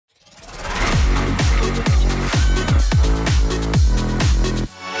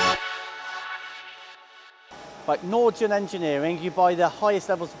Right, Norjon Engineering, you buy the highest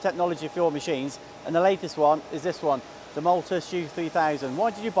levels of technology for your machines, and the latest one is this one, the Multus U3000.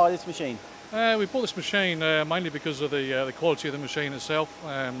 Why did you buy this machine? We bought this machine mainly because of the quality of the machine itself,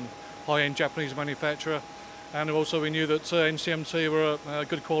 high-end Japanese manufacturer, and also we knew that NCMT were a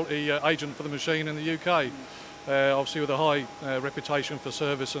good quality agent for the machine in the UK. Obviously with a high reputation for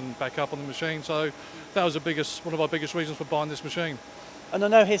service and backup on the machine, so that was one of our biggest reasons for buying this machine. And I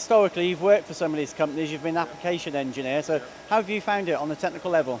know historically you've worked for some of these companies, you've been an application engineer, so how have you found it on the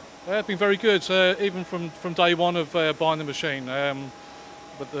technical level? It's been very good, even from day one of buying the machine.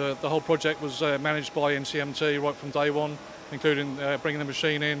 But the whole project was managed by NCMT right from day one, including bringing the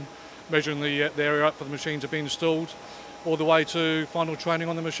machine in, measuring the area up for the machine to be installed, all the way to final training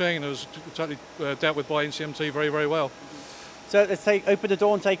on the machine. It was totally dealt with by NCMT very, very well. So let's open the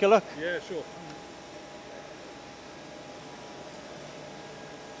door and take a look. Yeah, sure.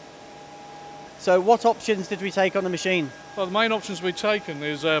 So what options did we take on the machine? Well, the main options we've taken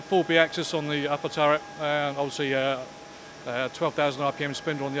is full B-axis on the upper turret, and obviously 12,000 RPM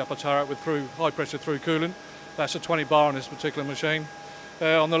spindle on the upper turret with high pressure through coolant. That's a 20 bar on this particular machine.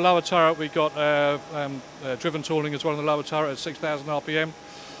 On the lower turret we got driven tooling as well on the lower turret at 6,000 RPM.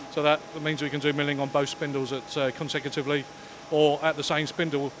 So that means we can do milling on both spindles consecutively or at the same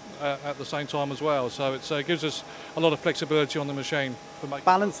spindle at the same time as well. So it gives us a lot of flexibility on the machine.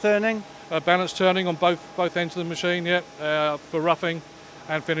 Balance turning? Balance turning on both ends of the machine, yeah, for roughing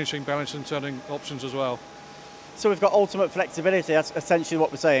and finishing balance and turning options as well. So we've got ultimate flexibility, that's essentially what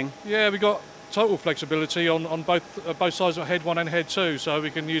we're saying? Yeah, we've got total flexibility on both sides of head 1 and head 2, so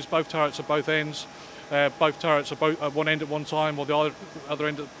we can use both turrets at both ends, both turrets at one end at one time or the other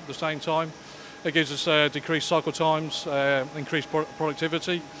end at the same time. It gives us decreased cycle times, increased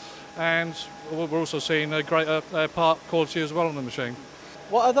productivity, and we're also seeing a greater part quality as well on the machine.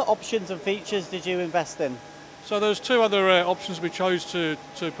 What other options and features did you invest in? So there's two other options we chose to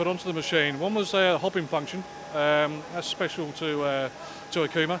put onto the machine. One was a hobbing function. That's special to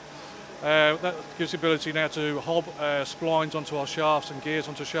Okuma. That gives the ability now to hob splines onto our shafts and gears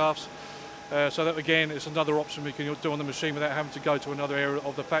onto shafts. So that again is another option we can do on the machine without having to go to another area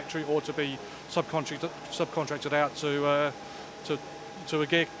of the factory or to be subcontracted out to a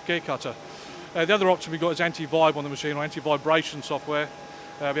gear cutter. The other option we've got is anti-vibe on the machine, or anti-vibration software.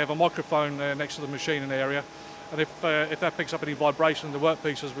 We have a microphone next to the machine in the area, and if that picks up any vibration in the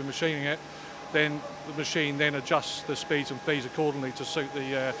workpiece as we're machining it, then the machine then adjusts the speeds and feeds accordingly to suit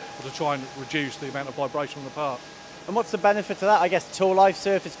to try and reduce the amount of vibration on the part. And what's the benefit of that? I guess tool life,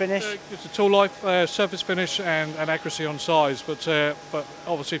 surface finish? It's a tool life, surface finish and accuracy on size, but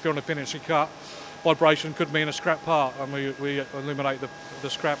obviously if you're on a finishing cut, vibration could mean a scrap part, and we eliminate the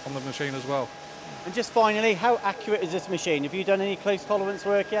scrap on the machine as well. And just finally, how accurate is this machine? Have you done any close tolerance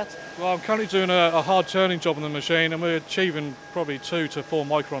work yet? Well, I'm currently doing a hard turning job on the machine, and we're achieving probably 2 to 4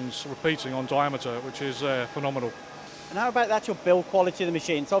 microns repeating on diameter, which is phenomenal. And how about the actual build quality of the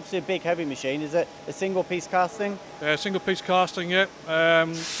machine? It's obviously a big heavy machine. Is it a single piece casting? Single piece casting, yeah.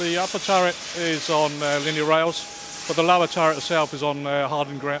 The upper turret is on linear rails, but the lower turret itself is on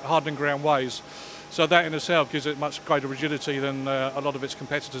hardened ground ways. So that in itself gives it much greater rigidity than a lot of its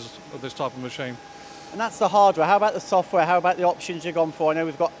competitors of this type of machine. And that's the hardware. How about the software? How about the options you've gone for? I know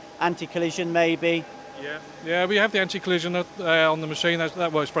we've got anti-collision maybe. Yeah, we have the anti-collision on the machine.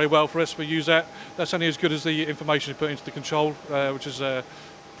 That works very well for us. We use that. That's only as good as the information you put into the control, which is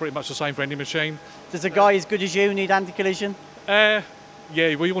pretty much the same for any machine. Does a guy as good as you need anti-collision? Yeah,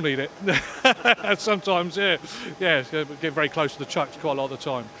 we all need it. Sometimes, yeah, get very close to the chucks quite a lot of the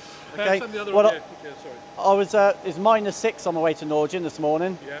time. Okay. It's -6 on the way to Norjon this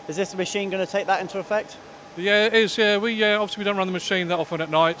morning. Yeah. Is this machine going to take that into effect? Yeah, it is. Yeah, obviously we don't run the machine that often at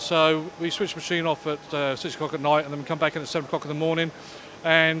night, so we switch the machine off at 6 o'clock at night, and then we come back in at 7 o'clock in the morning.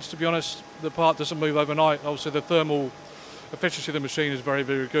 And to be honest, the part doesn't move overnight. Obviously, the thermal efficiency of the machine is very,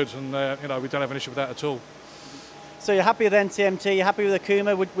 very good, and we don't have an issue with that at all. So you're happy with NCMT? You're happy with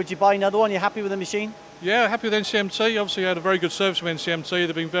Okuma? Would you buy another one? You're happy with the machine? Yeah, happy with NCMT. Obviously, had a very good service from NCMT.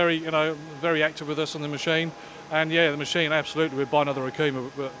 They've been very active with us on the machine, and yeah, the machine absolutely. We'd buy another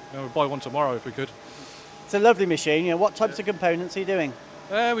Okuma. We'd buy one tomorrow if we could. It's a lovely machine. What types of components are you doing?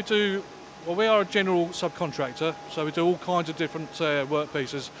 We are a general subcontractor, so we do all kinds of different work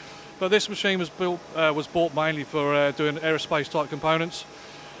pieces. But this machine was bought mainly for doing aerospace type components,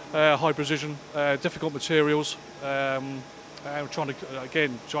 high precision, difficult materials, and trying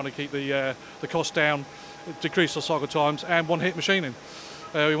to keep the cost down, decrease the cycle times, and one-hit machining.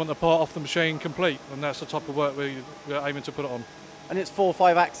 We want the part off the machine complete, and that's the type of work we're aiming to put it on. And it's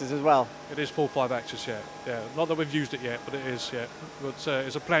 4/5 axis as well? It is 4/5 axis, yeah. Not that we've used it yet, but it is, yeah. But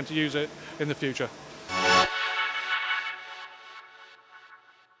it's a plan to use it in the future.